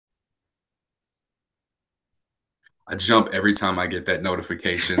I jump every time I get that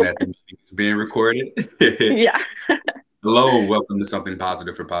notification that the meeting is being recorded. Yeah. Hello, welcome to Something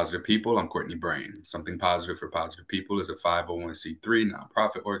Positive for Positive People. I'm Courtney Brain. Something Positive for Positive People is a 501c3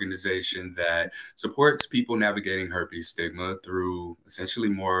 nonprofit organization that supports people navigating herpes stigma through essentially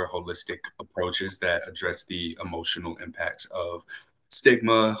more holistic approaches that address the emotional impacts of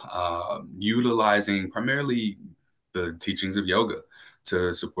stigma, utilizing primarily the teachings of yoga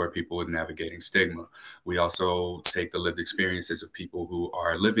to support people with navigating stigma. We also take the lived experiences of people who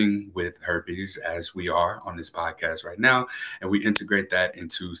are living with herpes, as we are on this podcast right now, and we integrate that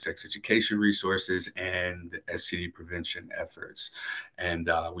into sex education resources and STD prevention efforts. And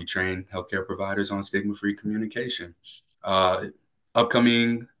we train healthcare providers on stigma free communication. Uh,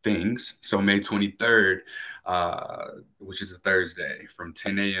 Upcoming things. So, May 23rd, uh, which is a Thursday, from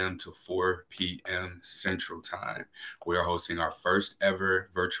 10 a.m. to 4 p.m. Central Time. We are hosting our first ever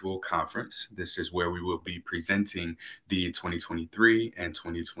virtual conference. This is where we will be presenting the 2023 and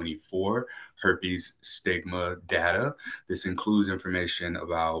 2024 herpes stigma data. This includes information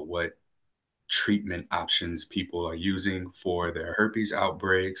about what treatment options people are using for their herpes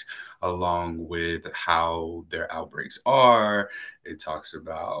outbreaks, along with how their outbreaks are. It talks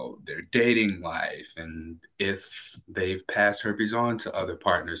about their dating life and if they've passed herpes on to other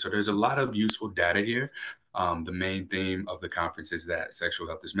partners. So there's a lot of useful data here. The main theme of the conference is that sexual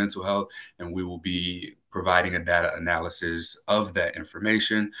health is mental health, and we will be providing a data analysis of that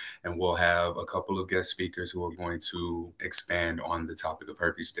information, and we'll have a couple of guest speakers who are going to expand on the topic of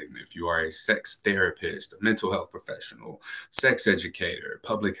herpes stigma. If you are a sex therapist, a mental health professional, sex educator,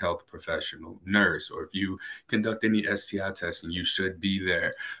 public health professional, nurse, or if you conduct any STI testing, you should be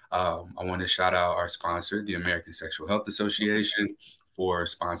there. I want to shout out our sponsor, the American Sexual Health Association, for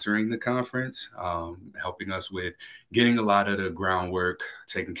sponsoring the conference, helping us with getting a lot of the groundwork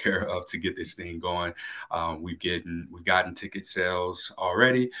taken care of to get this thing going. We've gotten ticket sales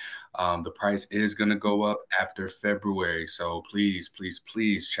already. The price is going to go up after February. So please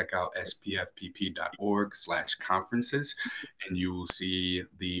check out spfpp.org/conferences, and you will see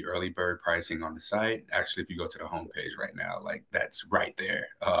the early bird pricing on the site. Actually, if you go to the homepage right now, like that's right there.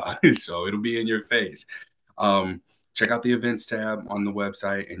 So it'll be in your face. Um, Check out the events tab on the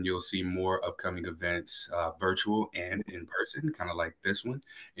website, and you'll see more upcoming events, virtual and in person, kind of like this one.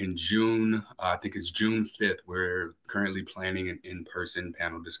 In June, I think it's June 5th, we're currently planning an in person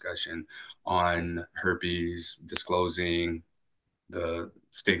panel discussion on herpes, disclosing the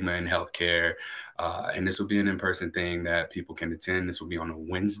stigma in healthcare. And this will be an in-person thing that people can attend. This will be on a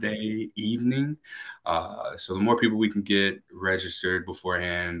Wednesday evening. So the more people we can get registered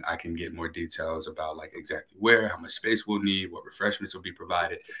beforehand, I can get more details about like exactly where, how much space we'll need, what refreshments will be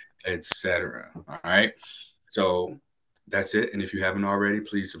provided, etc. All right. So that's it. And if you haven't already,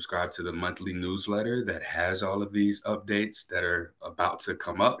 please subscribe to the monthly newsletter that has all of these updates that are about to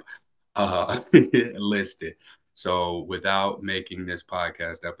come up listed. So, without making this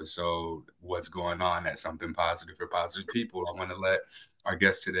podcast episode what's going on at Something Positive for Positive People, I want to let our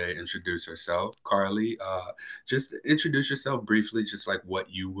guest today introduce herself. Carly, just introduce yourself briefly, just like what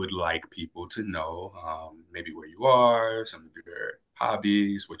you would like people to know, maybe where you are, some of your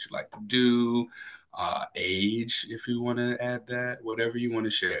hobbies, what you like to do, age, if you want to add that, whatever you want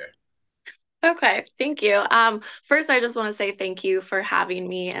to share. Okay, thank you. First, I just want to say thank you for having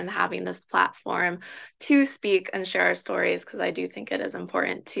me and having this platform to speak and share our stories because I do think it is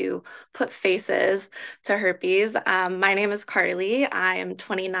important to put faces to herpes. My name is Carly. I am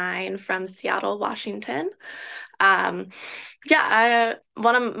 29 from Seattle, Washington. Um,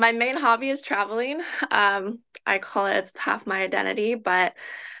 one of my main hobby is traveling. I call it it's half my identity, but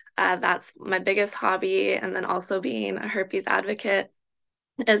that's my biggest hobby. And then also being a herpes advocate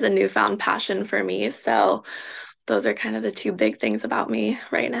is a newfound passion for me. So those are kind of the two big things about me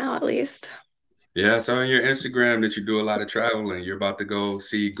right now, at least. Yeah, I saw on your Instagram that you do a lot of traveling. You're about to go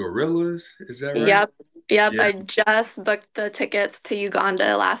see gorillas. Is that right? Yep. Yep. Yeah, I just booked the tickets to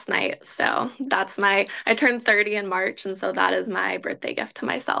Uganda last night. So I turned 30 in March. And so that is my birthday gift to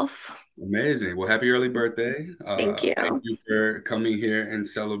myself. amazing. Well, happy early birthday. Thank Thank you. you for coming here and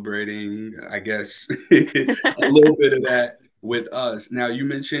celebrating, I guess, a little bit of that with us. Now, you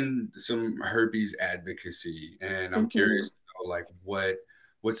mentioned some herpes advocacy, and I'm Mhm. curious to know, like, what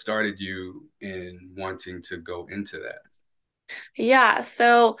started you in wanting to go into that? Yeah,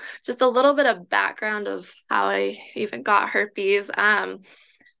 so just a little bit of background of how I even got herpes.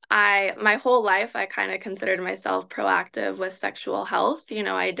 I my whole life I kind of considered myself proactive with sexual health.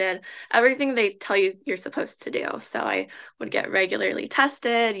 I did everything they tell you you're supposed to do. So I would get regularly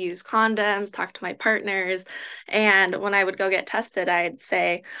tested, use condoms, talk to my partners, and when I would go get tested, I'd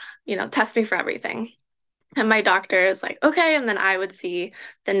say, test me for everything. And my doctor is like, okay. And then I would see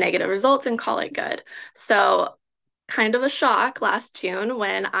the negative results and call it good. So, kind of a shock last June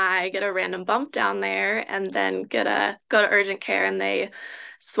when I get a random bump down there and then go to urgent care and they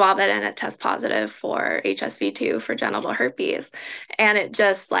swab it and it tests positive for HSV2 for genital herpes. And it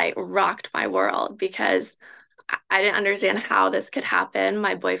just like rocked my world because I didn't understand how this could happen.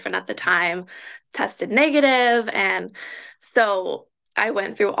 My boyfriend at the time tested negative, and so I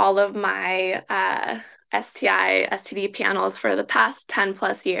went through all of my STI, STD panels for the past 10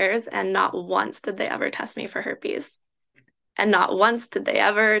 plus years, and not once did they ever test me for herpes. And not once did they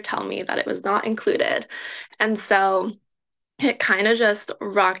ever tell me that it was not included. And so it kind of just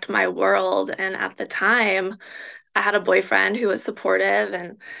rocked my world. And at the time, I had a boyfriend who was supportive.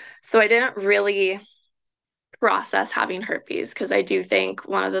 And so I didn't really process having herpes because I do think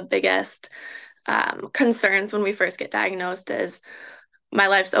one of the biggest concerns when we first get diagnosed is my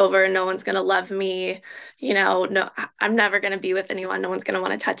life's over, no one's gonna love me, no, I'm never gonna be with anyone, no one's gonna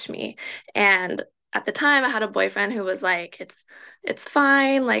want to touch me. And at the time I had a boyfriend who was like, it's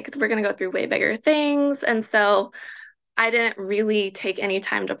fine, like we're gonna go through way bigger things. And so I didn't really take any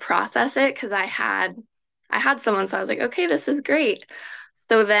time to process it because I had someone, so I was like, okay, this is great.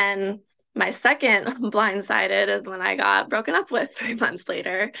 So then my second blindsided is when I got broken up with 3 months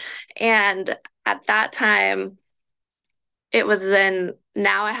later. And at that time, it was then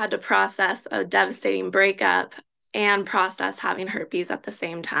now I had to process a devastating breakup and process having herpes at the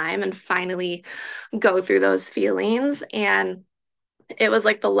same time and finally go through those feelings. And it was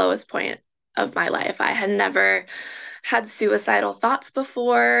like the lowest point of my life. I had never had suicidal thoughts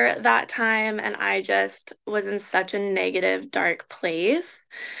before that time, and I just was in such a negative, dark place.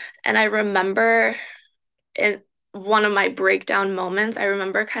 And I remember in one of my breakdown moments, I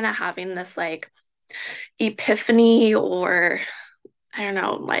remember kind of having this like epiphany or I don't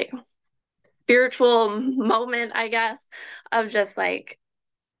know, like spiritual moment, I guess, of just like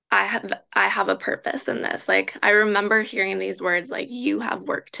I have a purpose in this. Like I remember hearing these words like you have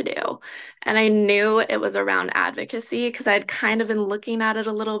work to do. And I knew it was around advocacy because I'd kind of been looking at it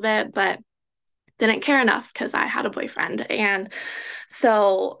a little bit, but didn't care enough because I had a boyfriend. And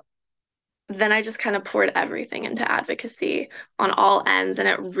so then I just kind of poured everything into advocacy on all ends, and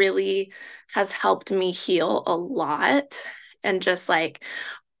it really has helped me heal a lot. And just like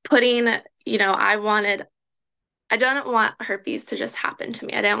putting, I didn't want herpes to just happen to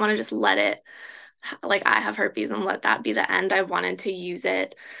me. I didn't want to just let it, like, I have herpes and let that be the end. I wanted to use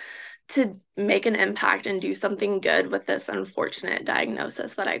it to make an impact and do something good with this unfortunate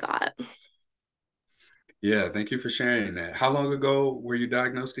diagnosis that I got. Yeah, thank you for sharing that. How long ago were you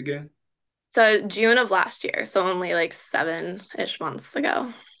diagnosed again? So, June of last year, so only like 7-ish months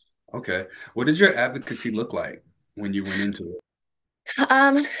ago. Okay. What did your advocacy look like when you went into it?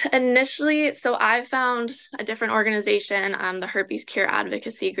 Um, Initially, so I found a different organization, the Herpes Cure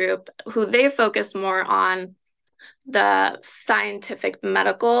Advocacy Group, who they focus more on the scientific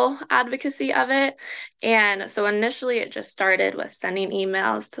medical advocacy of it. And so initially it just started with sending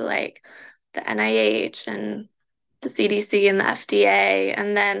emails to like the NIH and the CDC and the FDA.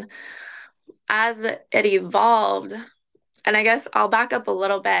 And then as it evolved, and I guess I'll back up a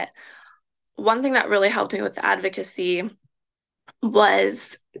little bit. One thing that really helped me with the advocacy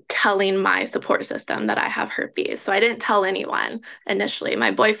was telling my support system that I have herpes. So I didn't tell anyone initially.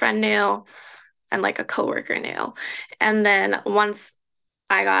 My boyfriend knew and like a coworker knew. And then once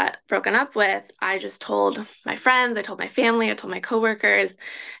I got broken up with, I just told my friends, I told my family, I told my coworkers,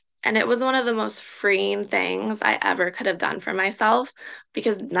 and it was one of the most freeing things I ever could have done for myself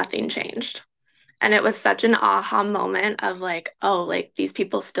because nothing changed. And it was such an aha moment of like, oh, like these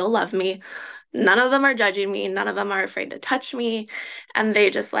people still love me. None of them are judging me. None of them are afraid to touch me. And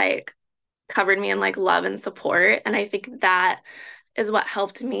they just like covered me in like love and support. And I think that is what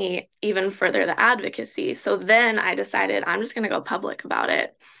helped me even further the advocacy. So then I decided I'm just going to go public about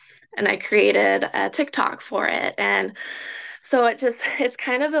it. And I created a TikTok for it. And so it's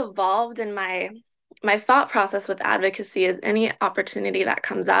kind of evolved in my thought process with advocacy is any opportunity that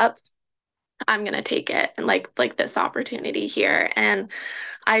comes up, I'm going to take it and like this opportunity here. And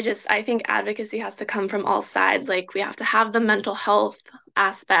I think advocacy has to come from all sides. Like we have to have the mental health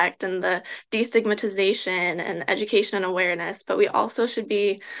aspect and the destigmatization and education and awareness, but we also should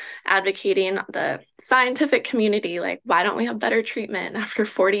be advocating the scientific community. Like, why don't we have better treatment after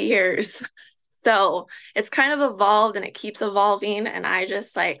 40 years? So it's kind of evolved and it keeps evolving. And I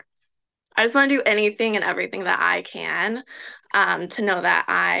just want to do anything and everything that I can to know that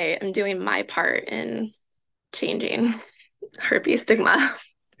I am doing my part in changing herpes stigma.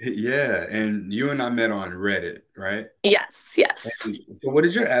 Yeah, and you and I met on Reddit, right? Yes, yes. And so what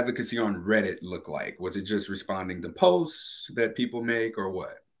did your advocacy on Reddit look like? Was it just responding to posts that people make or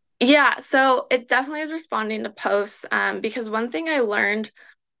what? Yeah, so it definitely is responding to posts because one thing I learned,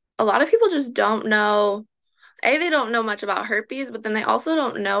 a lot of people just don't know. They don't know much about herpes, but then they also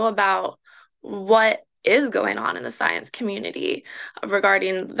don't know about what is going on in the science community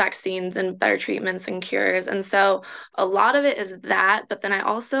regarding vaccines and better treatments and cures. And so a lot of it is that, but then I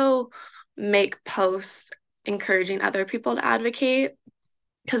also make posts encouraging other people to advocate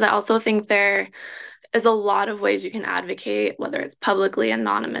because I also think there is a lot of ways you can advocate, whether it's publicly,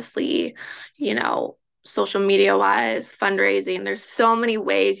 anonymously, you know, social media wise, fundraising. There's so many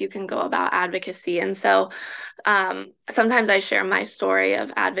ways you can go about advocacy. And so sometimes I share my story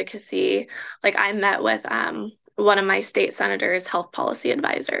of advocacy. Like I met with one of my state senators' health policy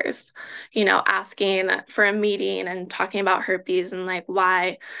advisors, asking for a meeting and talking about herpes and like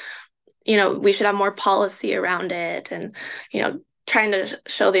why, we should have more policy around it and, trying to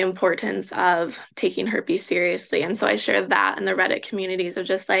show the importance of taking herpes seriously. And so I shared that in the Reddit communities of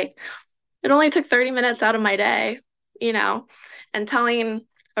just like, it only took 30 minutes out of my day, you know, and telling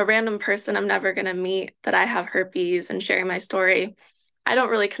a random person I'm never going to meet that I have herpes and sharing my story. I don't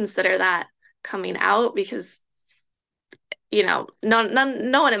really consider that coming out because, no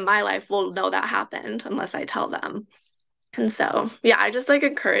one in my life will know that happened unless I tell them. And so, yeah, I just like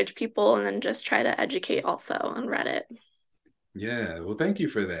encourage people and then just try to educate also on Reddit. Yeah, well, thank you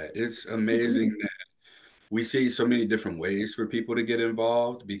for that. It's Mhm. amazing that we see so many different ways for people to get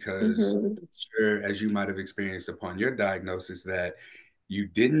involved because Mhm. sure, as you might have experienced upon your diagnosis, that you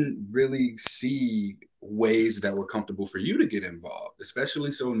didn't really see ways that were comfortable for you to get involved,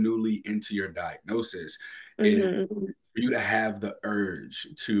 especially so newly into your diagnosis. It Mhm. for you to have the urge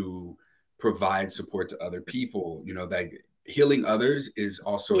to provide support to other people, that healing others is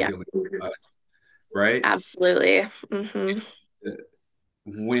also Yeah, healing us, right? absolutely. Mhm.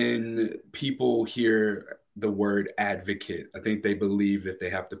 When people hear the word advocate, I think they believe that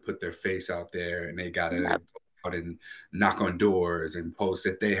they have to put their face out there and they gotta Yep. go out and knock on doors and post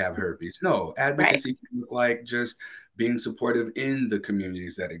that they have herpes. No, Right. advocacy can look like just being supportive in the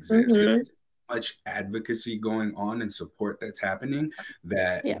communities that exist. Mhm. There's much advocacy going on and support that's happening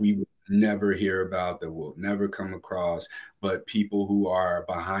that Yeah. we will never hear about, that we'll never come across. But people who are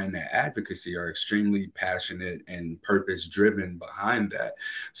behind that advocacy are extremely passionate and purpose driven behind that.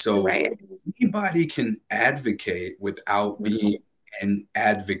 So Right. anybody can advocate without being Mhm. an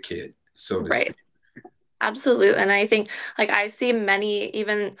advocate, so to Right. speak. Absolutely. And I think like I see many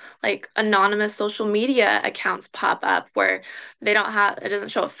even like anonymous social media accounts pop up where they don't have it doesn't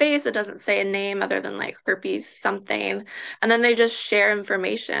show a face, it doesn't say a name other than like herpes something. And then they just share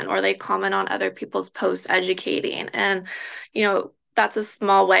information or they comment on other people's posts educating. And that's a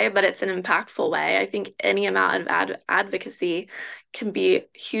small way, but it's an impactful way. I think any amount of advocacy can be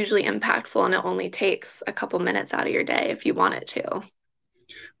hugely impactful and it only takes a couple minutes out of your day if you want it to.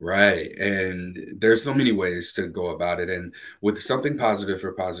 Right. And there's so many ways to go about it. And with something positive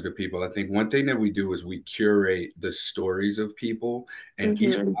for positive people, I think one thing that we do is we curate the stories of people, and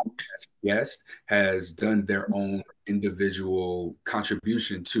each Hmm. podcast guest has done their own individual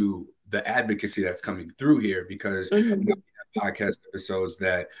contribution to the advocacy that's coming through here because now Hmm. we have podcast episodes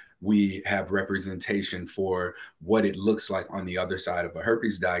that we have representation for what it looks like on the other side of a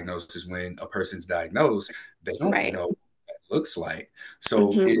herpes diagnosis when a person's diagnosed, they don't Right. know what that looks like.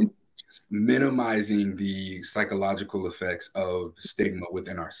 So Hmm. it's just minimizing the psychological effects of stigma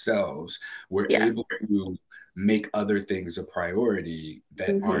within ourselves. We're Yes. able to make other things a priority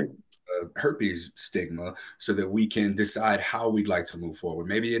that aren't Hmm. herpes stigma so that we can decide how we'd like to move forward.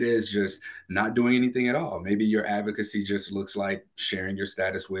 Maybe it is just not doing anything at all. Maybe your advocacy just looks like sharing your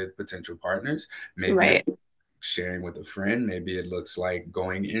status with potential partners. Maybe it Right. sharing with a friend. Maybe it looks like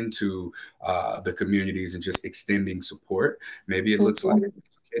going into the communities and just extending support. Maybe it looks like Hmm.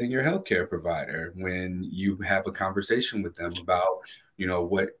 educating your healthcare provider when you have a conversation with them about,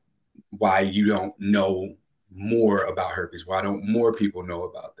 what why you don't know more about herpes. Why don't more people know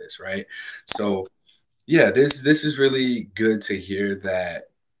about this, right? So yeah, this is really good to hear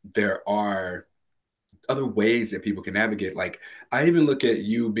that there are other ways that people can navigate. Like I even look at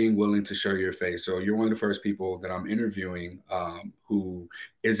you being willing to show your face. So you're one of the first people that I'm interviewing who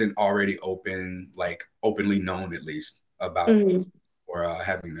isn't already like openly known at least about Hmm. or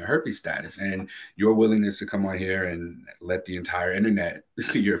having their herpes status. And your willingness to come on here and let the entire internet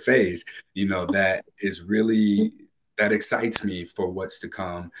see your face, that is really that excites me for what's to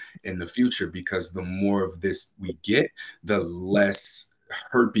come in the future because the more of this we get, the less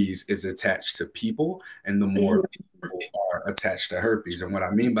herpes is attached to people and the more Mhm. people are attached to herpes. And what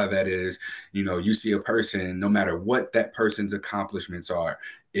I mean by that is, you see a person, no matter what that person's accomplishments are,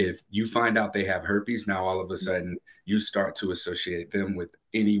 if you find out they have herpes, now all of a sudden you start to associate them with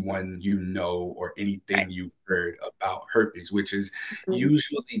anyone you know or anything Right. you've heard about herpes, which is Mhm.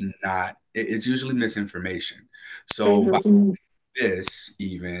 usually not, it's usually misinformation. So by Mhm. this,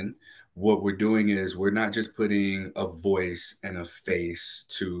 even what we're doing is we're not just putting a voice and a face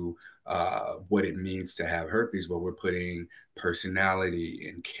to what it means to have herpes, but we're putting personality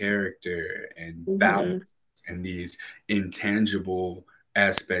and character and values Mhm. and these intangible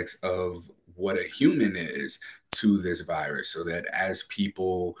aspects of what a human is to this virus, so that as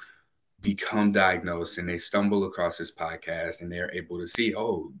people become diagnosed and they stumble across this podcast and they're able to see,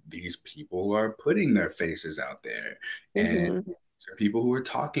 oh, these people are putting their faces out there and Mhm. there are people who are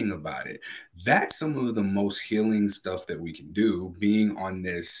talking about it. That's some of the most healing stuff that we can do, being on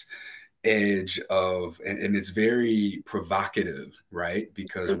this edge of, and it's very provocative, right?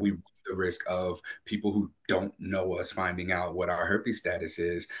 Because we run the risk of people who don't know us finding out what our herpes status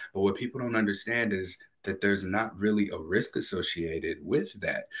is. But what people don't understand is that there's not really a risk associated with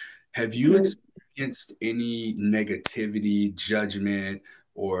that. Have you Mhm. experienced any negativity, judgment,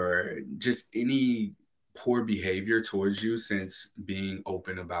 or just any poor behavior towards you since being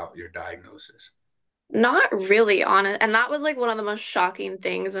open about your diagnosis? Not really on it. And that was like one of the most shocking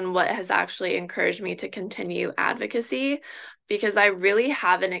things and what has actually encouraged me to continue advocacy because I really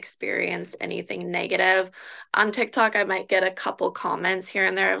haven't experienced anything negative. On TikTok, I might get a couple comments here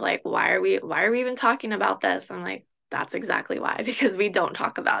and there of like, why are we even talking about this? I'm like, that's exactly why, because we don't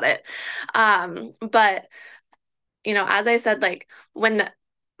talk about it. But as I said, like when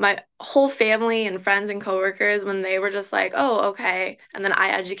my whole family and friends and coworkers, when they were just like, oh, okay, and then I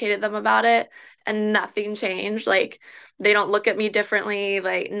educated them about it and nothing changed, like they don't look at me differently,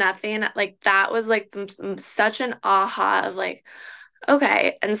 like nothing, like that was like such an aha of like,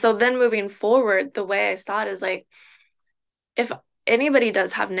 okay. And so then moving forward, the way I saw it is like, if anybody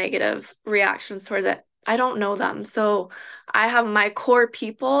does have negative reactions towards it, I don't know them. So I have my core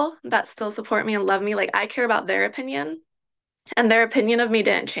people that still support me and love me. Like I care about their opinion and their opinion of me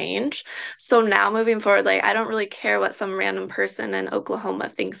didn't change. So now moving forward, like I don't really care what some random person in Oklahoma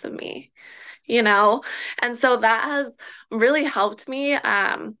thinks of me, you know? And so that has really helped me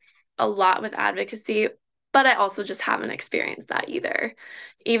a lot with advocacy, but I also just haven't experienced that either.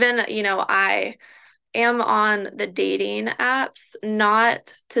 Even, I am on the dating apps,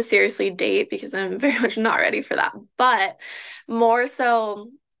 not to seriously date because I'm very much not ready for that, but more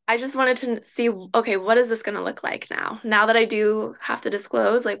so, I just wanted to see, okay, what is this going to look like now? Now that I do have to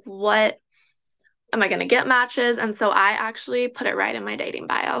disclose, like, what am I going to get matches? And so I actually put it right in my dating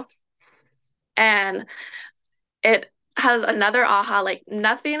bio. And it has another aha, like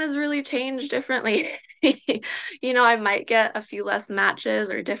nothing has really changed differently. I might get a few less matches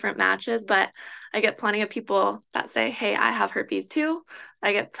or different matches, but I get plenty of people that say, "Hey, I have herpes too."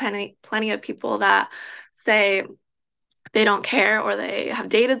 I get plenty of people that say they don't care or they have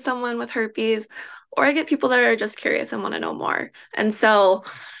dated someone with herpes, or I get people that are just curious and want to know more. And so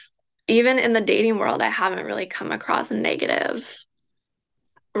even in the dating world, I haven't really come across negative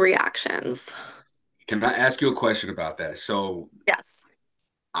reactions. Can I ask you a question about that? So Yes.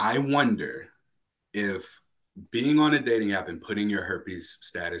 I wonder if being on a dating app and putting your herpes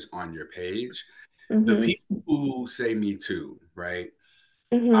status on your page, the Hmm. people who say me too, right?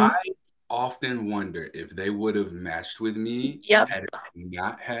 I Hmm. often wonder if they would have matched with me Yep. had I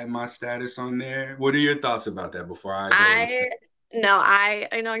not had my status on there. What are your thoughts about that before I go? I no,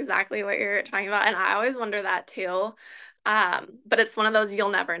 I know exactly what you're talking about, and I always wonder that too. But it's one of those you'll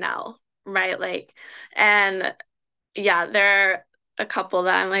never know, right? Like, and yeah, there are a couple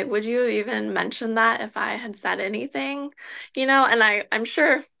that I'm like, would you even mention that if I had said anything? And I'm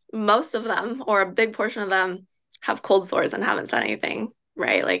sure most of them or a big portion of them have cold sores and haven't said anything,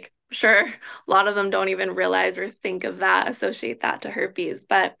 right? Like, sure, a lot of them don't even realize or think of that, associate that to herpes,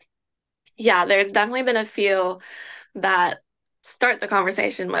 but yeah, there's definitely been a few that start the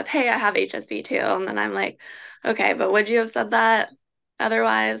conversation with, "Hey, I have HSV too." And then I'm like, "Okay, but would you have said that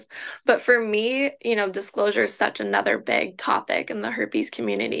otherwise?" But for me, disclosure is such another big topic in the herpes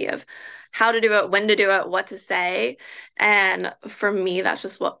community of how to do it, when to do it, what to say. And for me, that's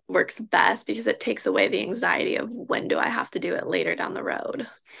just what works best because it takes away the anxiety of when do I have to do it later down the road.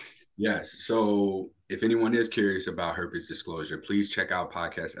 Yes. So if anyone is curious about herpes disclosure, please check out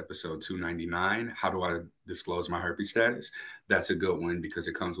podcast episode 299. How do I disclose my herpes status? That's a good one because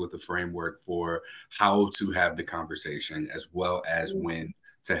it comes with a framework for how to have the conversation as well as when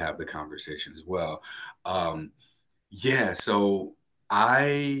to have the conversation as well. Um, yeah. So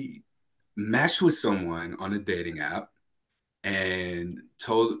I matched with someone on a dating app and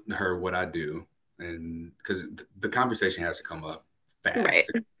told her what I do, and because the conversation has to come up Right.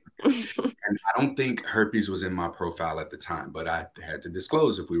 fast. And I don't think herpes was in my profile at the time, but I had to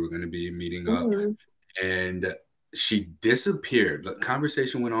disclose if we were going to be meeting up. Mhm. And she disappeared. The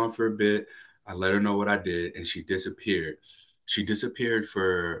conversation went on for a bit. I let her know what I did, and she disappeared. She disappeared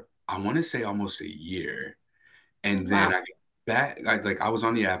for, I want to say, almost a year. And then Wow. I got back, I was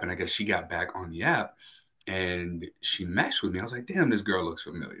on the app, and I guess she got back on the app and she matched with me. I was like, damn, this girl looks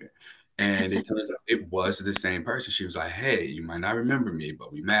familiar. And it turns out it was the same person. She was like, hey, you might not remember me,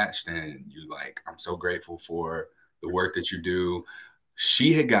 but we matched. And you like, I'm so grateful for the work that you do.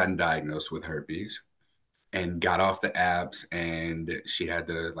 She had gotten diagnosed with herpes and got off the apps, and she had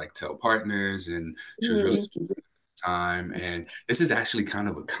to like tell partners, and she was really Mhm. time. And this is actually kind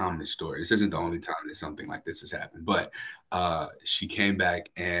of a common story. This isn't the only time that something like this has happened, but she came back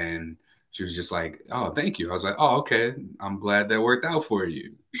and she was just like, oh, thank you. I was like, oh, okay, I'm glad that worked out for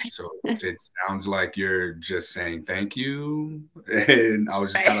you. So it sounds like you're just saying thank you. And I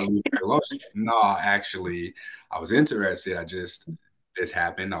was just kind of Right. leaving her alone. She's like, no, actually, I was interested. This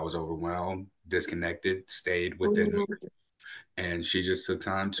happened. I was overwhelmed, disconnected, stayed within, Mhm. and she just took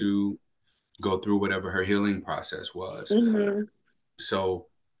time to go through whatever her healing process was. Mhm. So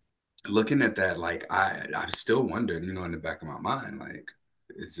looking at that, like I still wondered, in the back of my mind, like,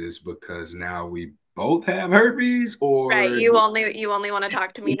 is this because now we both have herpes Right. or You only want to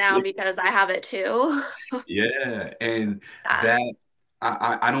talk to me now because I have it too. yeah, and Yeah. that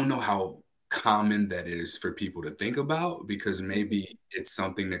I don't know how common that is for people to think about because maybe Mhm. it's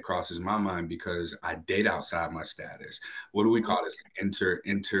something that crosses my mind because I date outside my status. What do we call this?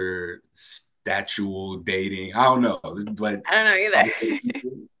 Interstatual dating. I don't know, but I don't know I'll either. date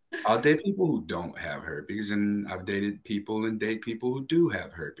people, I'll date people who don't have herpes, and I've dated people and date people who do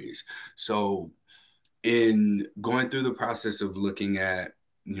have herpes. So in going through the process of looking at,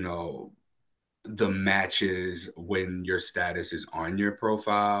 you know, the matches when your status is on your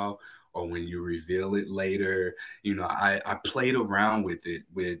profile or when you reveal it later. I played around with it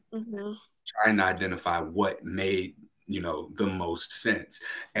with Mhm. trying to identify what made the most sense.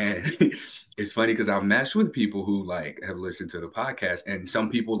 And it's funny because I've matched with people who like have listened to the podcast, and some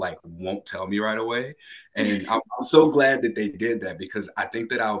people like won't tell me right away. And I'm so glad that they did that because I think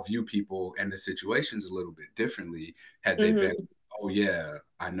that I'll view people and the situations a little bit differently had they been, Mhm. oh yeah,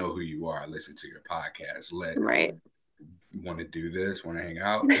 I know who you are, I listen to your podcast, let Right. want to do this, want to hang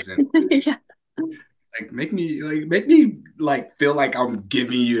out, because then Yeah. like make me like feel like I'm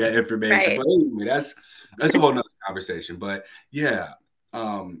giving you that information. Right. But anyway, that's a whole nother conversation. But yeah,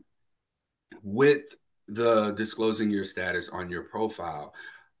 um, with the disclosing your status on your profile,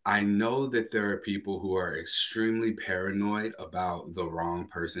 I know that there are people who are extremely paranoid about the wrong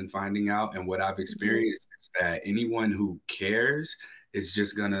person finding out. And what I've Mhm. experienced is that anyone who cares is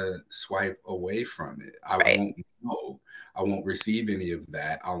just going to swipe away from it. I Right. won't know. I won't receive any of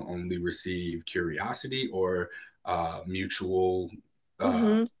that. I'll only receive curiosity or mutual uh,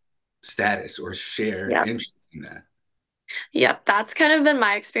 Mhm. status or shared Yep. interest in that. Yep, that's kind of been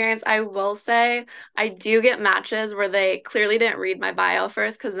my experience. I will say I do get matches where they clearly didn't read my bio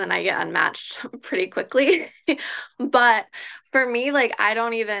first because then I get unmatched pretty quickly. But for me, like I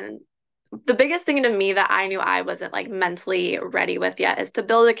don't even the biggest thing to me that I knew I wasn't like mentally ready with yet is to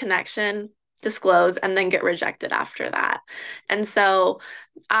build a connection, disclose, and then get rejected after that. And so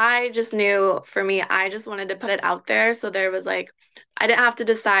I just knew for me, I just wanted to put it out there. So there was like, I didn't have to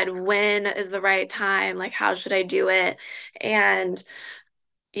decide when is the right time, like how should I do it? And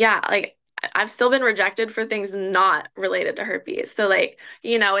yeah, like I've still been rejected for things not related to herpes. So like,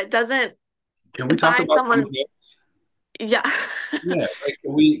 it doesn't Can we talk find about some of someone, those? yeah. Yeah, like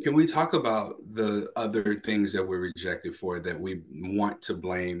can we talk about the other things that we're rejected for that we want to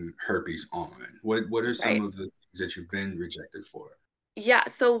blame herpes on? What are some Right. of the things that you've been rejected for? Yeah,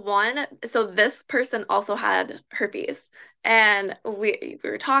 so this person also had herpes, and we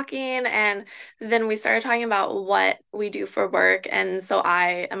were talking, and then we started talking about what we do for work, and so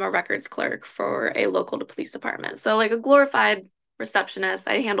I am a records clerk for a local police department. So like a glorified receptionist,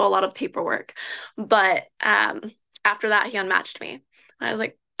 I handle a lot of paperwork. But after that he unmatched me. I was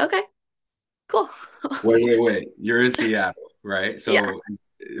like, okay, cool. Wait. You're in Seattle, right? Yeah.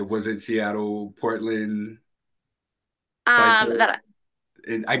 So was it Seattle, Portland type of? That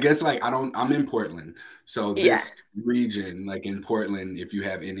And I guess like I'm in Portland. So yeah, this region, like in Portland, if you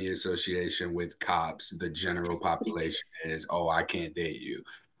have any association with cops, the general population is, oh, I can't date you.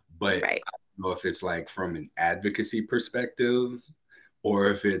 But right. I don't know if it's like from an advocacy perspective or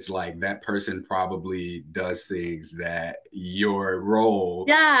if it's like that person probably does things that your role.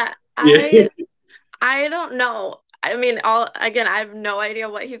 Yeah, Yeah. I don't know. I mean, all again, I have no idea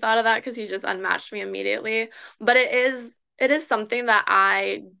what he thought of that because he just unmatched me immediately. But it is something that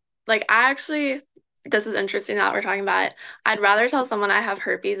I like. I actually, this is interesting that we're talking about it. I'd rather tell someone I have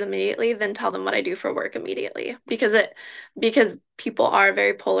herpes immediately than tell them what I do for work immediately because people are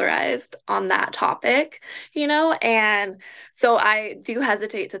very polarized on that topic, and so I do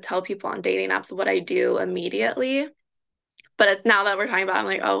hesitate to tell people on dating apps what I do immediately. But it's now that we're talking about, it, I'm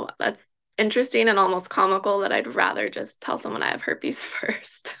like, oh, that's interesting and almost comical that I'd rather just tell someone I have herpes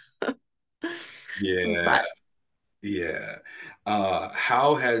first. Yeah. But Yeah.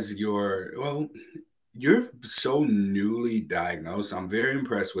 How has you're so newly diagnosed. I'm very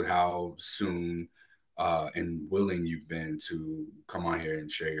impressed with how soon and willing you've been to come on here and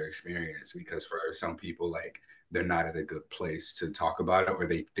share your experience, because for some people, like, they're not at a good place to talk about it, or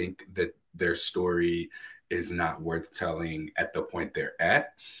they think that their story is not worth telling at the point they're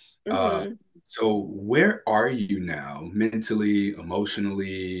at. Uh, mhm. so where are you now, mentally,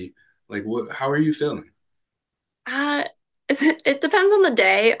 emotionally? Like, how are you feeling? uh, it depends on the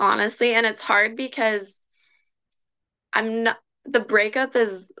day, honestly, and it's hard because I'm not, the breakup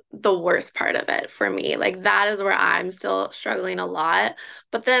is the worst part of it for me. Like that is where I'm still struggling a lot.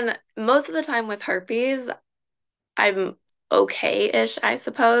 But then most of the time with herpes, I'm okay-ish, I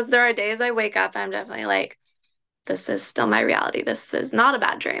suppose. There are days I wake up and I'm definitely like, this is still my reality. This is not a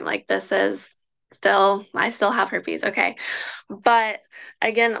bad dream. Like this is still, I still have herpes. Okay. But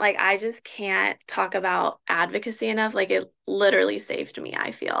again, like I just can't talk about advocacy enough. Like it literally saved me,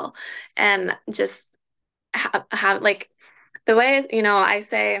 I feel. And just have like the way, I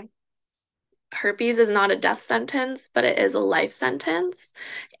say herpes is not a death sentence, but it is a life sentence.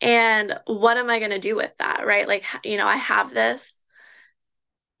 And what am I going to do with that? Right. Like, I have this.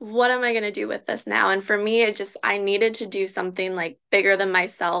 What am I going to do with this now? And for me, I needed to do something like bigger than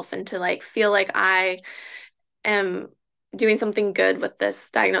myself and to like feel like I am doing something good with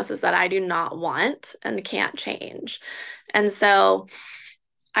this diagnosis that I do not want and can't change. And so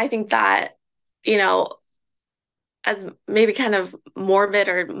I think that, you know, as maybe kind of morbid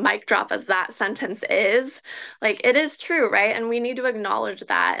or mic drop as that sentence is, like it is true, right? And we need to acknowledge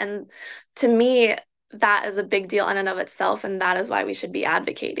that. And to me, that is a big deal in and of itself, and that is why we should be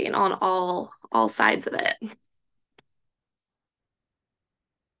advocating on all sides of it.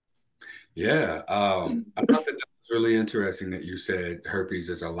 Yeah, I thought that was really interesting that you said herpes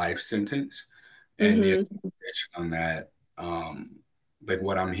is a life sentence, and the Hmm. interpretation on that, like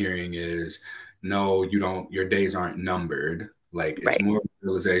what I'm hearing is, no, you don't. Your days aren't numbered. Like it's Right. more of a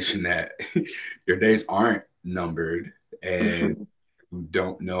realization that your days aren't numbered, and Hmm. you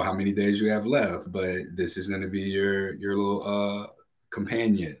don't know how many days you have left. But this is going to be your little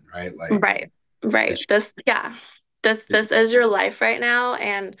companion, right? Like Right. Right. it's, Yeah. it's This is your life right now,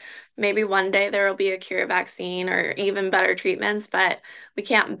 and maybe one day there will be a cure, vaccine, or even better treatments, but we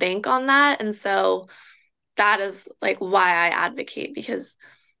can't bank on that. And so that is like why I advocate because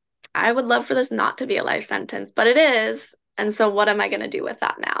I would love for this not to be a life sentence, but it is. And so what am I going to do with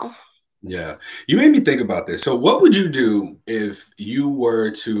that now? Yeah. You made me think about this. So, what would you do if you were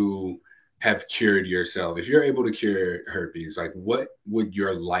to have cured yourself? If you're able to cure herpes, like what would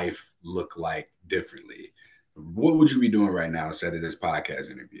your life look like differently? What would you be doing right now instead of this podcast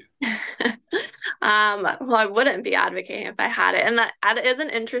interview? Well, I wouldn't be advocating if I had it. And that is an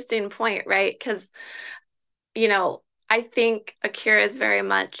interesting point, right? Because, I think a cure is very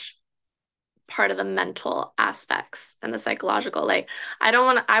much part of the mental aspects and the psychological. Like, I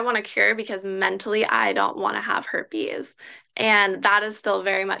want a cure because mentally I don't want to have herpes. And that is still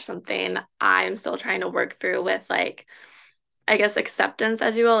very much something I'm still trying to work through with, like, I guess acceptance,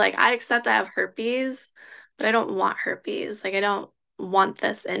 as you will. Like, I accept I have herpes, but I don't want herpes. Like, I don't want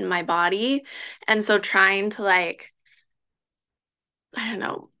this in my body. And so trying to, like, I don't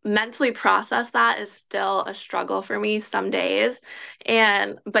know, mentally process that is still a struggle for me some days.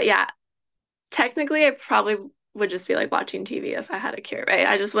 But yeah, technically, I probably would just be like watching TV if I had a cure, right?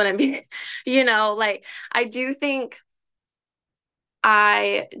 I just wouldn't be, like, I do think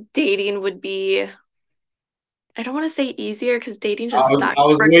dating would be, I don't want to say easier because dating just I sucks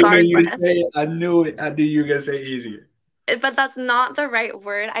was waiting on you to regardless. say it. I knew it. I knew you were gonna say easier. But that's not the right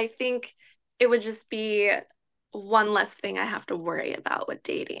word. I think it would just be one less thing I have to worry about with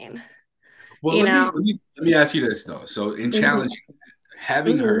dating, Well, you know? let me ask you this though. So, in Hmm. challenging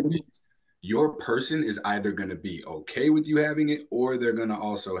having Hmm. herpes, your person is either going to be okay with you having it, or they're going to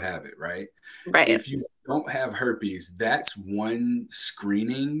also have it, right? Right. If you don't have herpes, that's one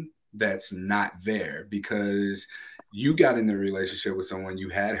screening that's not there, because you got in a relationship with someone, you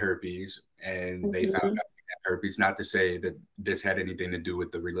had herpes, and they found out Mhm. you had herpes. Not to say that this had anything to do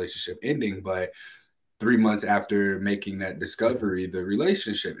with the relationship ending, but 3 months after making that discovery, the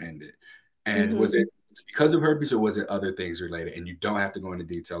relationship ended. And was it Mhm. because of herpes or was it other things related? And you don't have to go into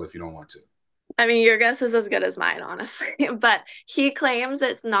detail if you don't want to. I mean, your guess is as good as mine, honestly. But he claims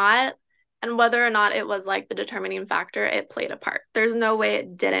it's not, and whether or not it was like the determining factor, it played a part. There's no way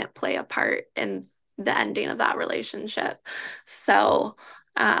it didn't play a part in the ending of that relationship. So,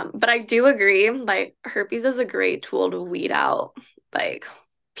 but I do agree, like herpes is a great tool to weed out like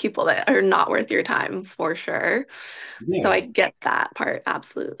people that are not worth your time for sure. So Yeah. I get that part,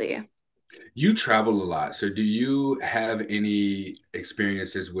 absolutely. You travel a lot. So do you have any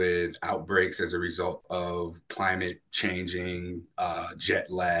experiences with outbreaks as a result of climate changing, jet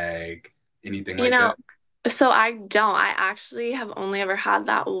lag, anything You like know, that? so I don't. I actually have only ever had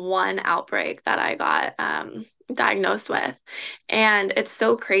that one outbreak that I got diagnosed with. And it's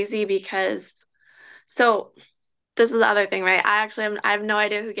so crazy because, so this is the other thing, right? I have no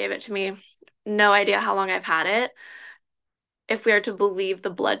idea who gave it to me, no idea how long I've had it. If we are to believe the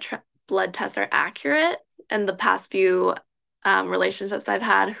blood tests are accurate, and the past few relationships I've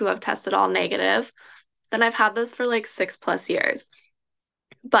had who have tested all negative, then I've had this for like 6+ years.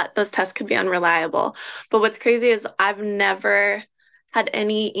 But those tests could be unreliable. But what's crazy is I've never had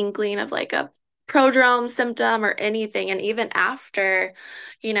any inkling of like a prodrome symptom or anything. And even after,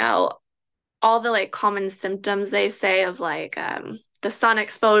 you know, all the like common symptoms they say of like the sun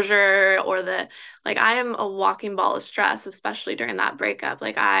exposure or the like I am a walking ball of stress, especially during that breakup.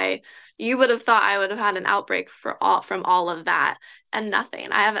 You would have thought I would have had an outbreak for all from all of that and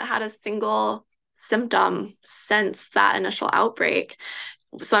nothing. I haven't had a single symptom since that initial outbreak.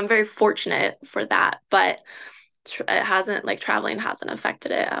 So I'm very fortunate for that, but it hasn't like traveling hasn't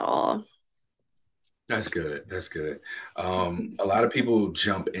affected it at all. That's good. That's good. A lot of people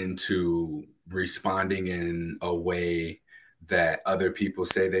jump into responding in a way that other people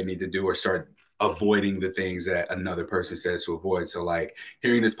say they need to do or start avoiding the things that another person says to avoid. So, like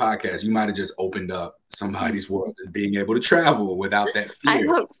hearing this podcast, you might have just opened up somebody's world and being able to travel without that I fear.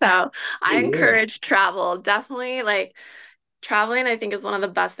 hope so. I Yeah. encourage travel. Definitely like traveling, I think, is one of the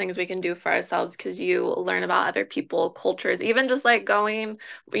best things we can do for ourselves because you learn about other people, cultures, even just like going,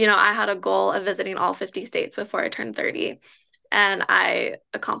 I had a goal of visiting all 50 states before I turned 30, and I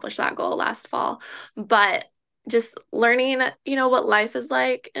accomplished that goal last fall. But just learning, what life is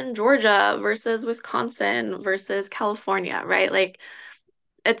like in Georgia versus Wisconsin versus California, right? Like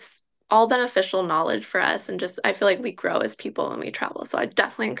it's all beneficial knowledge for us, and just I feel like we grow as people when we travel. So I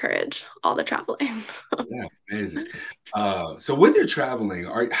definitely encourage all the traveling. Yeah, amazing. So with your traveling,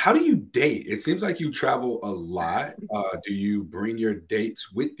 how do you date? It seems like you travel a lot. Do you bring your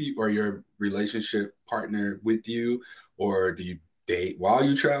dates with you or your relationship partner with you, or do you date while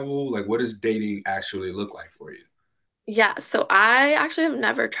you travel? Like, what does dating actually look like for you? Yeah, so I actually have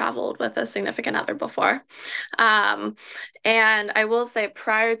never traveled with a significant other before. Um, and I will say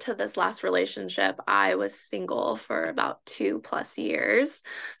prior to this last relationship, I was single for about 2+ years.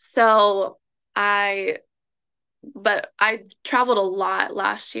 So I, but I traveled a lot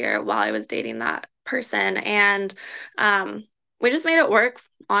last year while I was dating that person, and we just made it work,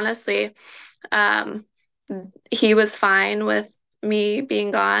 honestly. Um, he was fine with me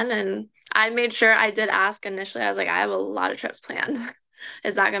being gone, and I made sure I did ask initially. I was like, I have a lot of trips planned.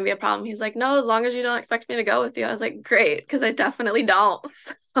 Is that going to be a problem? He's like, no, as long as you don't expect me to go with you. I was like, great, because I definitely don't.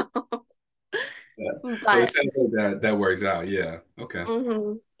 Yeah. Well, it But sounds like that works out. Yeah. Okay.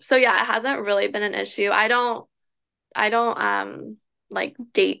 so yeah, it hasn't really been an issue. I don't like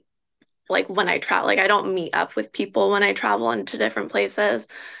date like when I travel. Like I don't meet up with people when I travel into different places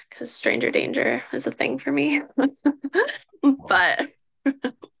because stranger danger is a thing for me. But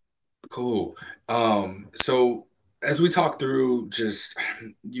Cool. So as we talk through, just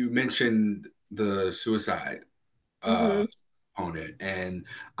you mentioned the suicide uh mhm. component, and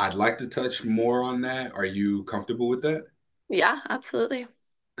I'd like to touch more on that. Are you comfortable with that? Yeah, absolutely.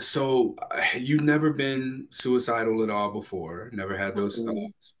 So you've never been suicidal at all before, never had those Mm-mm.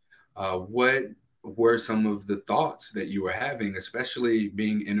 thoughts. What were some of the thoughts that you were having, especially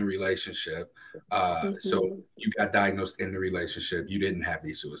being in a relationship? So Mhm. you got diagnosed in the relationship, you didn't have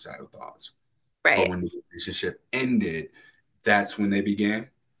these suicidal thoughts. But Right. when the relationship ended, that's when they began.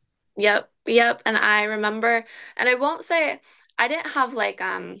 Yep. Yep. And I remember, and I won't say I didn't have like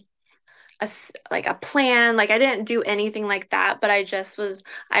like a plan, like I didn't do anything like that, but I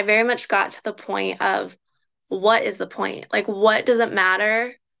very much got to the point of what is the point? Like what does it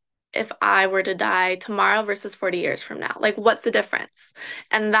matter if I were to die tomorrow versus 40 years from now? Like what's the difference?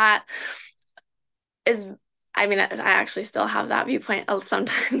 And that is I mean, I actually still have that viewpoint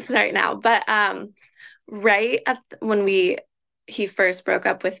sometimes right now, but right when he first broke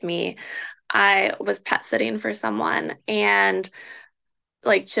up with me, I was pet sitting for someone and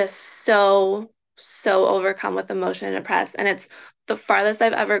like just so overcome with emotion and depressed, and it's the farthest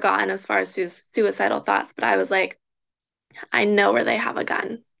I've ever gotten as far as suicidal thoughts, but I was like, I know where they have a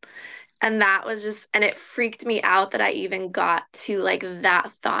gun. And that was just, and it freaked me out that I even got to like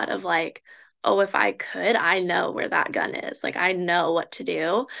that thought of like, oh, if I could, I know where that gun is. Like, I know what to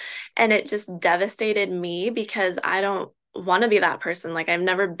do. And it just devastated me because I don't want to be that person. Like, I've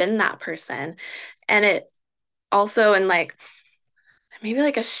never been that person. And it also, in like, maybe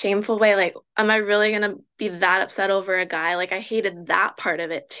like a shameful way, like, am I really gonna be that upset over a guy? Like, I hated that part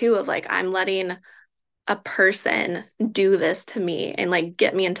of it too, of like, I'm letting a person do this to me and like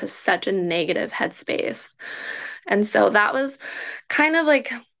get me into such a negative headspace. And so that was kind of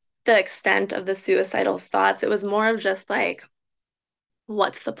like the extent of the suicidal thoughts. It was more of just like,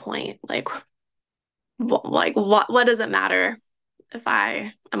 what's the point? Like, what does it matter if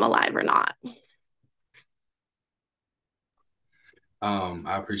I am alive or not?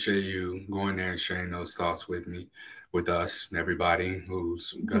 I appreciate you going there and sharing those thoughts with me, with us, and everybody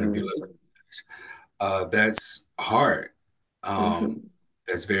who's going to be Mhm. listening. That's hard. Um, Mhm.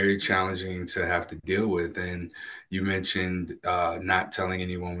 that's very challenging to have to deal with. And you mentioned not telling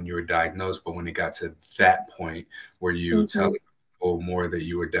anyone when you were diagnosed, but when it got to that point, were you telling Mhm. people more that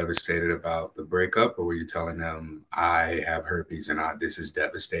you were devastated about the breakup, or were you telling them, I have herpes and this is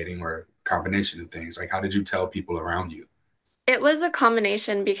devastating, or a combination of things? Like, how did you tell people around you? It was a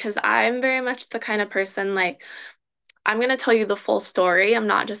combination because I'm very much the kind of person like I'm going to tell you the full story. I'm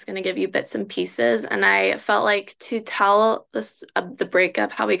not just going to give you bits and pieces. And I felt like to tell this the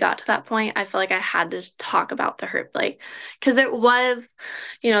breakup, how we got to that point, I felt like I had to talk about the hurt, like, because it was,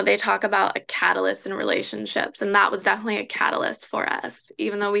 they talk about a catalyst in relationships, and that was definitely a catalyst for us.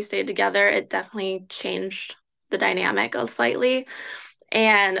 Even though we stayed together, it definitely changed the dynamic a slightly.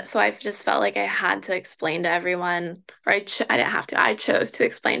 And so I just felt like I had to explain to everyone, or I didn't have to, I chose to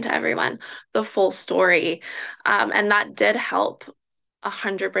explain to everyone the full story. And that did help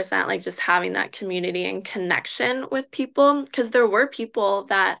 100%, like just having that community and connection with people. Because there were people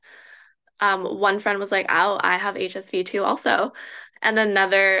that one friend was like, oh, I have HSV too, also. And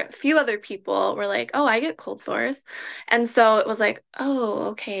another few other people were like, oh, I get cold sores. And so it was like, oh,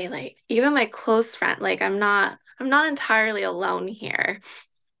 okay, like even my close friend, like I'm not entirely alone here.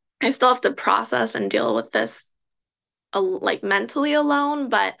 I still have to process and deal with this like mentally alone,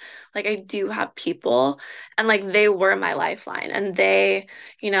 but like I do have people, and like they were my lifeline. And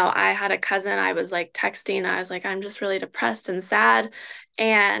I had a cousin, I was like texting, I was like, I'm just really depressed and sad.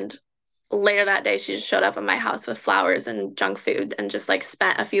 And later that day, she just showed up at my house with flowers and junk food and just like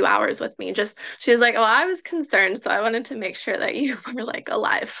spent a few hours with me. Just she was like, oh, I was concerned, so I wanted to make sure that you were like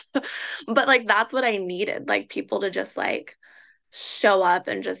alive. But like that's what I needed, like people to just like show up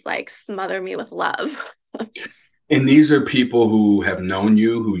and just like smother me with love. And these are people who have known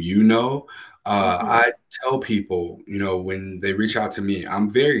you, who you know. Mhm. I tell people, when they reach out to me, I'm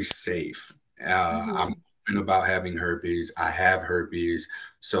very safe. I'm Mhm. open about having herpes. I have herpes.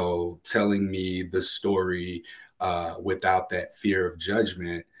 So telling me the story without that fear of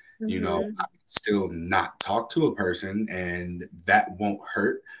judgment, I Mhm. can still not talk to a person, and that won't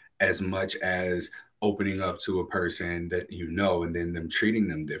hurt as much as opening up to a person that you know and then them treating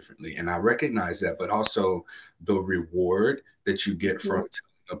them differently. And I recognize that, but also the reward that you get from Mhm.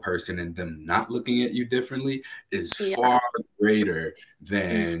 telling a person and them not looking at you differently is Yeah. far greater Mhm.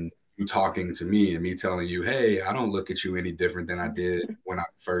 than you talking to me and me telling you, hey, I don't look at you any different than I did when I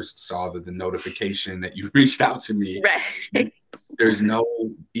first saw the notification that you reached out to me. Right. There's no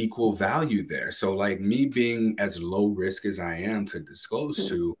equal value there. So, like me being as low risk as I am to disclose Mhm.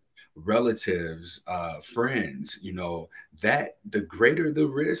 to relatives, friends, that the greater the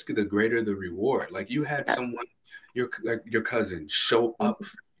risk, the greater the reward. Like you had Yep. someone, like your cousin, show up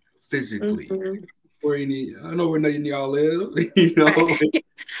Mhm. physically Mhm. where any, I don't know where none of y'all live, Right.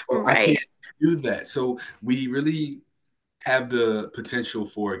 or I can't Right. do that. So we really have the potential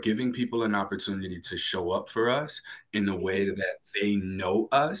for giving people an opportunity to show up for us in a way Mhm. that they know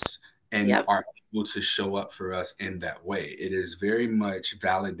us and Yep. are able to show up for us in that way. It is very much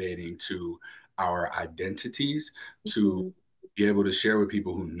validating to our identities to Mhm. be able to share with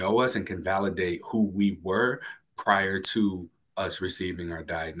people who know us and can validate who we were prior to us receiving our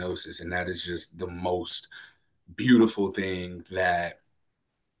diagnosis. And that is just the most beautiful thing that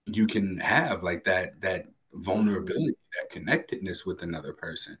you can have, like that Mhm. vulnerability, that connectedness with another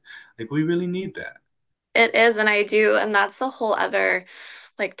person. Like we really need that. It is, and I do, and that's the whole other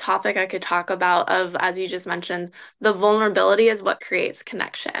like topic I could talk about of, as you just mentioned, the vulnerability is what creates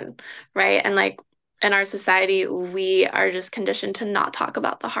connection, right? And like in our society, we are just conditioned to not talk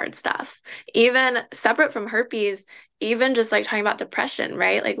about the hard stuff. Even separate from herpes, even just like talking about depression,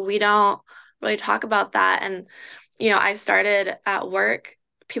 right? Like we don't really talk about that. And I started at work,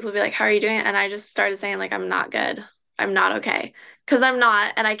 people would be like, "How are you doing?" And I just started saying like, "I'm not good. I'm not okay." Because I'm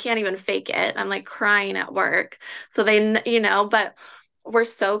not, and I can't even fake it. I'm like crying at work. So but we're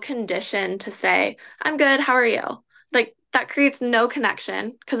so conditioned to say, "I'm good, how are you?" Like that creates no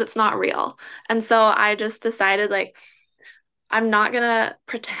connection because it's not real. And so I just decided, like, I'm not gonna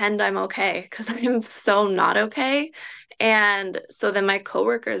pretend I'm okay because I'm so not okay. And so then my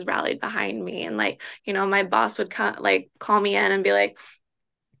coworkers rallied behind me, and like, my boss would call me in and be like,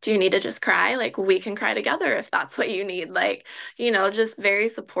 "Do you need to just cry? Like, we can cry together if that's what you need." Like, just very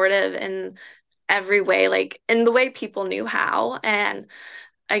supportive in every way, like in the way people knew how. And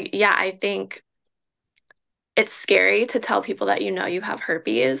yeah, I think it's scary to tell people that you have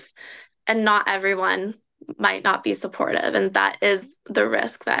herpes, and not everyone might not be supportive, and that is the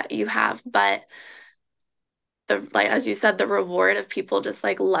risk that you have. But like as you said, the reward of people just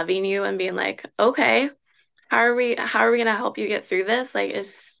like loving you and being like, "Okay, how are we gonna help you get through this?" Like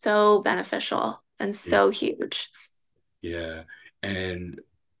is so beneficial and Yeah. so huge. Yeah. And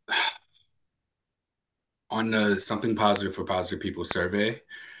on the Something Positive for Positive People survey,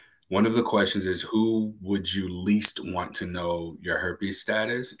 one of the questions is who would you least want to know your herpes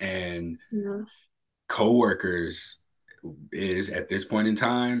status? And Mhm. coworkers is at this point in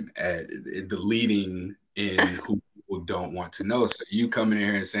time at the leading in who people don't want to know. So you coming in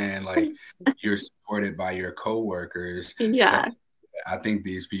here and saying like you're supported by your coworkers. Tell, Yeah. I think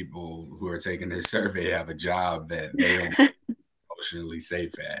these people who are taking this survey have a job that they don't emotionally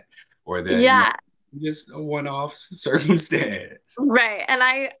safe at, or that Yeah. just a one-off circumstance. Right. And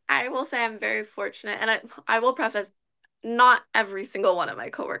I will say I'm very fortunate, and I will preface, not every single one of my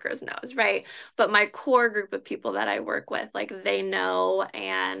coworkers knows, right? But my core group of people that I work with, like they know.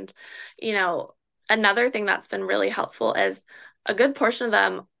 And you know another thing that's been really helpful is a good portion of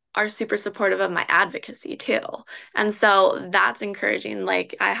them are super supportive of my advocacy too. And so that's encouraging.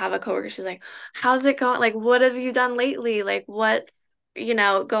 Like I have a coworker, she's like, "How's it going? Like what have you done lately? Like what's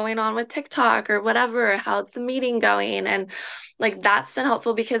going on with TikTok or whatever? How's the meeting going?" And like that's been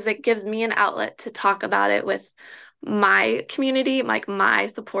helpful because it gives me an outlet to talk about it with my community, like my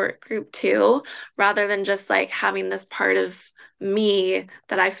support group too, rather than just like having this part of me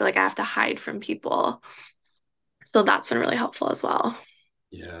that I feel like I have to hide from people. So that's been really helpful as well.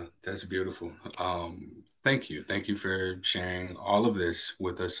 Yeah, that's beautiful. Thank you. Thank you for sharing all of this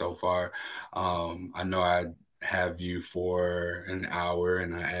with us so far. I know I have you for an hour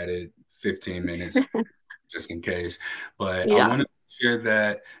and I added 15 minutes just in case, but I Yeah. want to share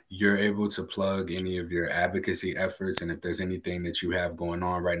that you're able to plug any of your advocacy efforts and if there's anything that you have going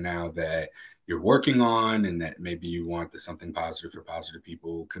on right now that you're working on and that maybe you want the Something Positive for Positive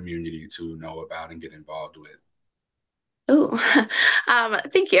People community to know about and get involved with. Ooh.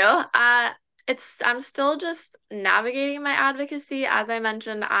 Thank you. I'm still just navigating my advocacy. As I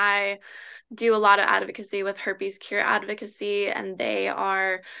mentioned, I do a lot of advocacy with Herpes Cure Advocacy, and they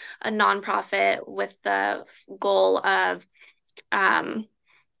are a nonprofit with the goal of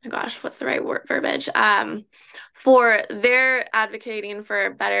my gosh, what's the right word verbiage? For they're advocating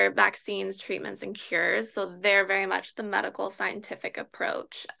for better vaccines, treatments, and cures. So they're very much the medical scientific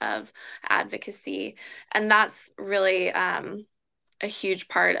approach of advocacy. And that's really a huge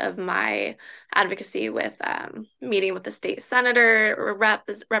part of my advocacy with meeting with the state senator or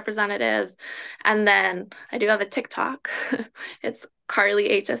representatives. And then I do have a TikTok. It's Carly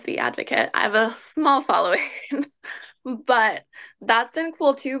HSV Advocate. I have a small following. But that's been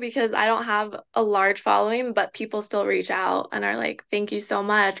cool too because I don't have a large following, but people still reach out and are like, "Thank you so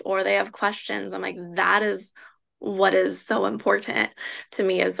much," or they have questions. I'm like, that is what is so important to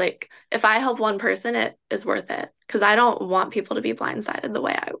me, is like if I help one person, it is worth it because I don't want people to be blindsided the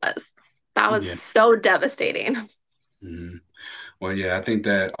way I was. That was Yeah. so devastating. Mhm. Well, yeah, I think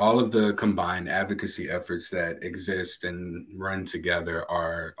that all of the combined advocacy efforts that exist and run together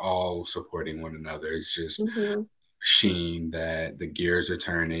are all supporting one another. It's just Hmm. machine that the gears are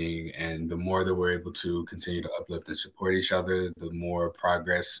turning, and the more that we're able to continue to uplift and support each other, the more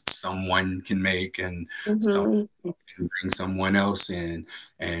progress someone can make, and someone Hmm. can bring someone else in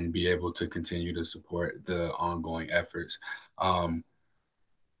and be able to continue to support the ongoing efforts.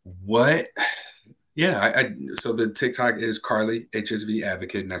 What Yeah, so the TikTok is Carly HSV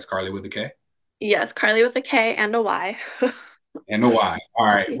Advocate, and that's Carly with a K. Yes, Carly with a K and a Y. And the Y. All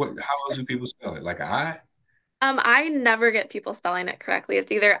right. How else do people spell it? Like a I? I never get people spelling it correctly.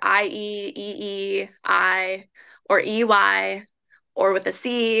 It's either I-E, E-E, I, or E-Y, or with a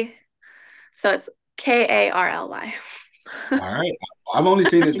C. So it's Karly. All right. I've only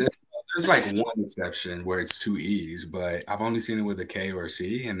seen it this. There's like one exception where it's two E's, but I've only seen it with a K or a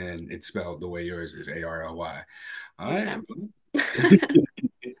C, and then it's spelled the way yours is Arly. All right. Okay.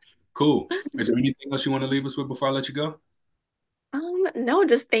 Cool. Is there anything else you want to leave us with before I let you go? No,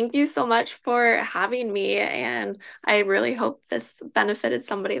 just thank you so much for having me, and I really hope this benefited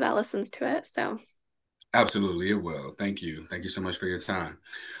somebody that listens to it. So Absolutely, it will. Thank you. Thank you so much for your time.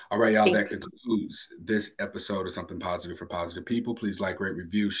 All right, y'all, that thank you. concludes this episode of Something Positive for Positive People. Please like, rate,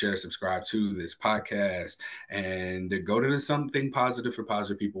 review, share, subscribe to this podcast, and go to the Something Positive for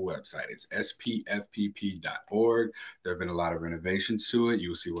Positive People website. It's spfpp.org. There have been a lot of renovations to it.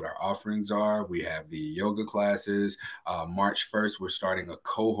 You'll see what our offerings are. We have the yoga classes. March 1st, we're starting a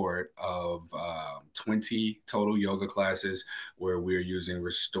cohort of 20 total yoga classes where we're using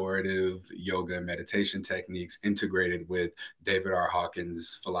restorative yoga and meditation techniques integrated with David R.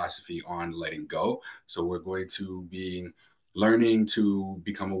 Hawkins' philosophy on letting go. So we're going to be learning to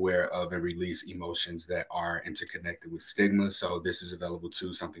become aware of and release emotions that are interconnected with stigma. So this is available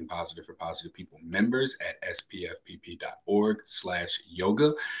to Something Positive for Positive People members at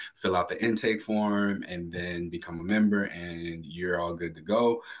spfpp.org/yoga. Fill out the intake form and then become a member, and you're all good to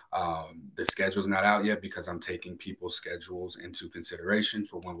go. The schedule's not out yet because I'm taking people's schedules into consideration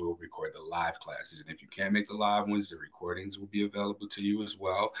for when we'll record the live classes. And if you can't make the live ones, the recordings will be available to you as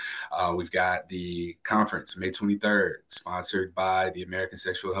well. We've got the conference May 23rd, sponsored by the American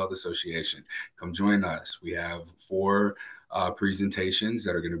Sexual Health Association. Come join us. We have 4 presentations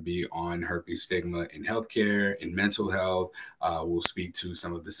that are going to be on herpes stigma in healthcare, in mental health. We'll speak to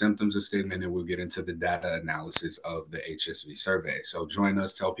some of the symptoms of stigma, and then we'll get into the data analysis of the HSV survey. So join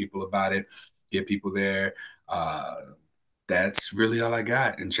us, tell people about it, get people there. That's really all I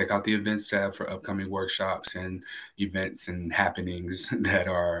got. And check out the events tab for upcoming workshops and events and happenings that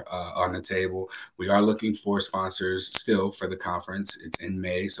are on the table. We are looking for sponsors still for the conference. It's in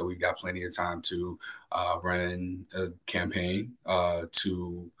May, so we've got plenty of time to run a campaign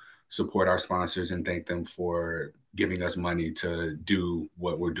to support our sponsors and thank them for giving us money to do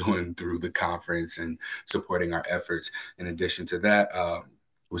what we're doing through the conference and supporting our efforts. In addition to that,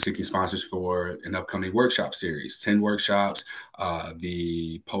 we're seeking sponsors for an upcoming workshop series, 10 workshops.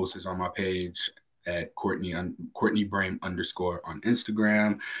 The post is on my page at Courtney Brain _ on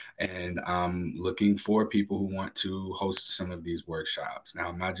Instagram. And I'm looking for people who want to host some of these workshops. Now,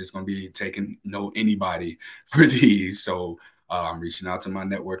 I'm not just going to be taking anybody for these. So I'm reaching out to my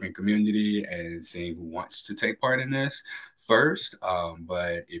networking community and seeing who wants to take part in this first.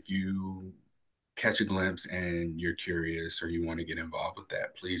 But if you catch a glimpse and you're curious or you want to get involved with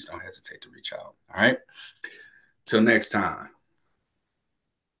that, please don't hesitate to reach out. All right. Till next time.